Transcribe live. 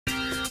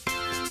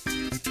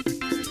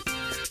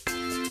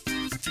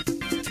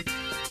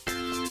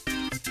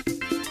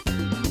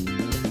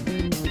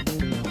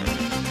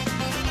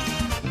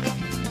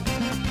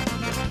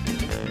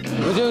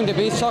we're doing the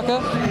beach soccer,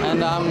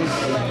 and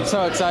I'm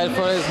so excited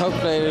for it.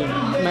 Hopefully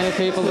many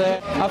people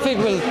there. I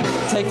think we'll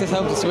take this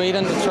home to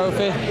Sweden, the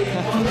trophy.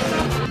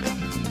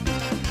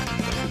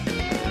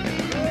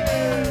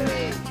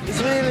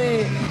 It's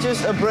really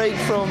just a break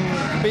from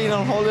being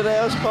on holiday,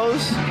 I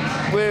suppose.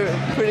 We're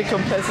pretty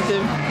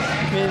competitive,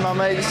 me and my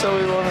mates, so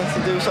we wanted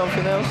to do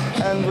something else.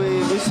 And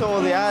we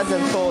saw the ad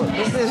and thought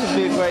this would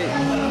be great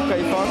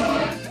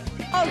fun.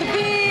 Oh, the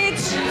beach,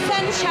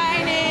 sun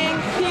shining,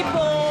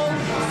 people,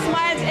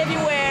 smiles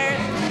everywhere.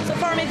 So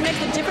for me it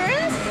makes a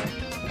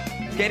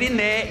difference. Get in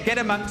there, get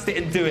amongst it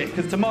and do it,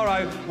 because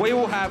tomorrow we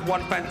will have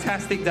one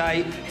fantastic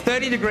day.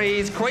 30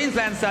 degrees,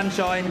 Queensland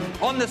sunshine,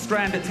 on the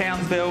Strand at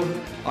Townsville.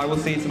 I will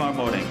see you tomorrow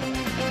morning.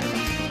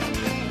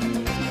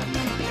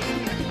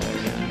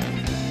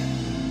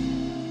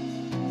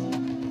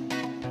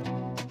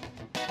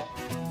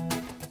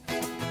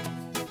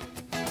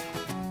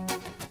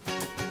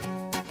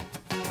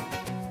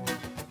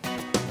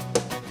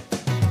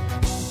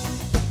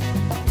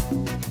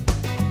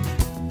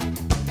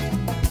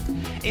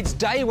 It's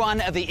day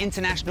one of the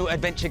International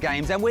Adventure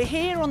Games and we're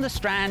here on the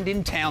Strand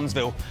in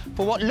Townsville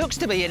for what looks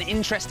to be an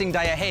interesting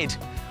day ahead.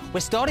 We're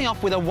starting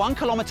off with a 1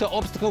 kilometre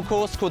obstacle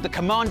course called the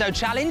Commando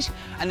Challenge,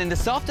 and then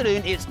this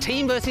afternoon it's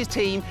team versus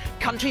team,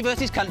 country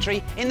versus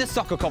country in the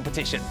soccer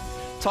competition.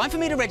 Time for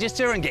me to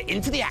register and get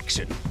into the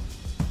action.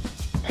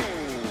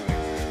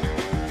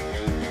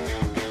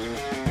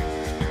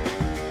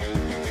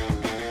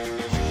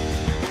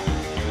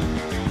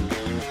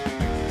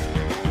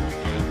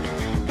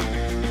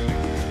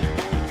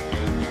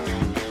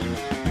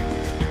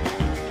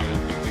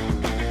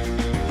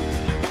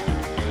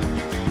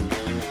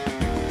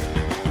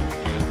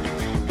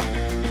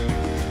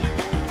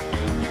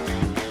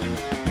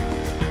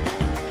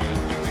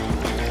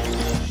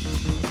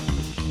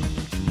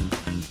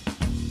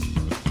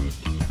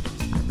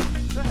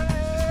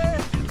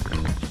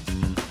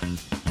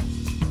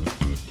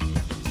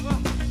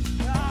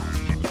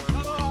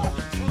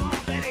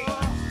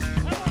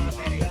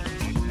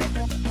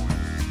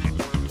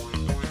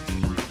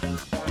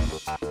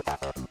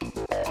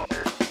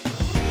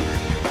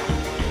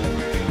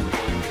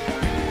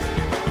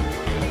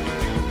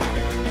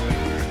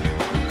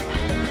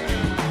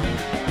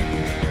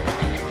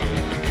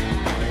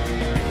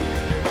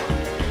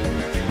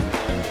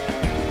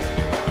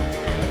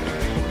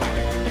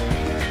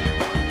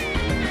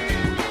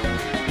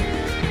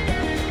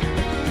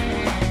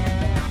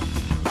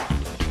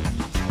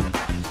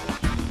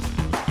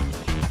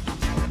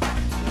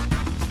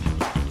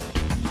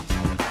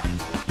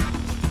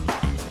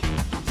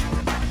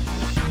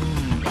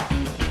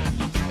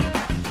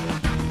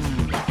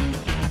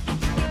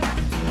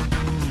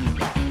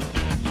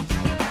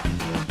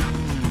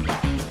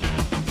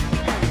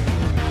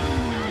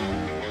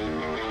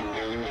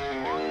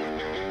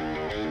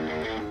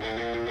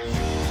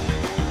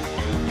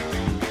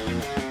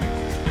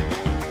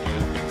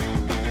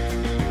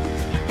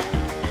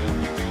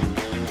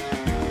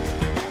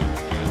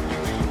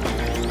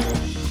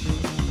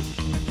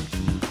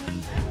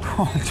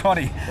 Oh,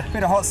 Toddy,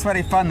 bit of hot,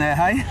 sweaty fun there,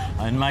 hey?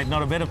 And mate,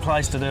 not a better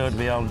place to do it to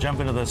be able to jump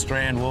into the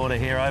Strand water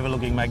here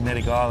overlooking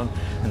Magnetic Island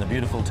and the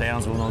beautiful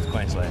Townsville, North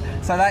Queensland.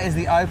 So that is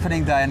the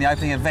opening day and the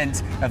opening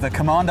event of the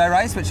Commando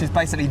race, which is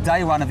basically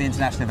day one of the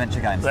International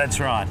Adventure Games. That's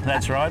right,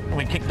 that's right.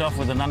 We kicked off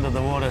with an under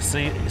the water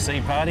sea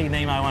party,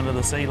 Nemo under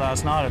the sea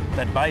last night at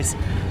that base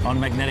on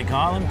Magnetic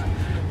Island.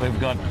 We've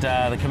got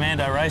the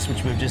Commando race,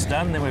 which we've just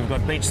done. Then we've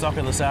got beach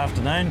soccer this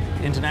afternoon,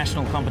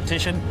 international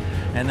competition.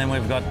 And then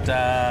we've got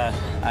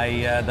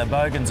the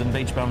Bogans and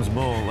Beach Bums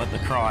Ball at the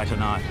Cry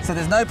tonight. So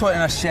there's no point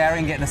in us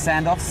sharing, getting the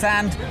sand off.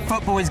 Sand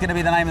football is going to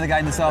be the name of the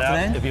game this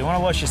afternoon. If you want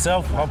to wash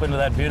yourself, hop into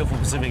that beautiful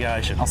Pacific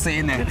Ocean. I'll see you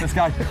in there. Let's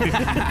go.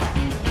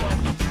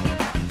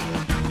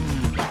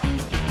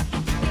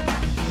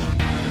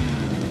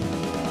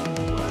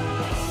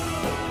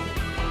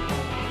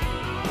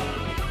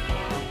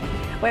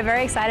 We're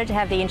very excited to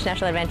have the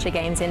International Adventure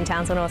Games in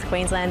Townsville, North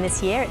Queensland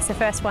this year. It's the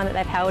first one that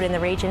they've held in the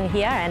region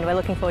here, and we're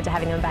looking forward to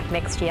having them back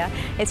next year.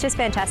 It's just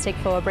fantastic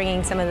for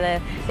bringing some of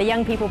the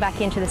young people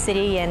back into the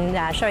city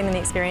and showing them the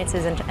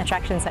experiences and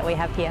attractions that we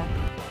have here.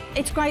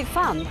 It's great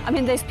fun. I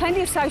mean, there's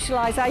plenty of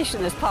socialisation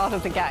as part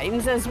of the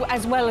games, as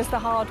well as the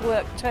hard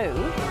work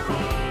too.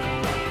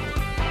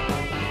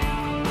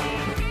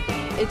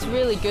 It's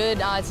really good.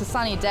 It's a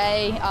sunny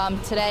day.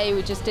 Today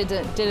we just did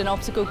an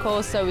obstacle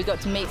course, so we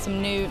got to meet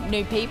some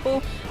new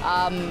people.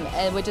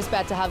 And we're just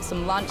about to have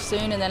some lunch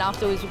soon, and then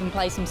afterwards we can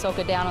play some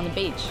soccer down on the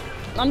beach.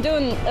 I'm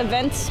doing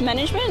events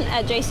management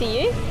at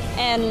JCU,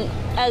 and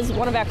as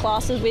one of our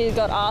classes we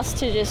got asked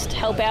to just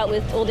help out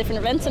with all different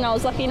events, and I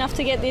was lucky enough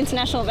to get the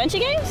International Adventure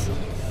Games.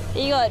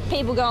 You got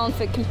people going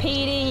for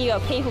competing, you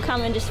got people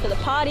coming just for the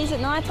parties at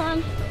night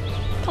time.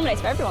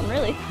 Accommodates for everyone,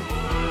 really.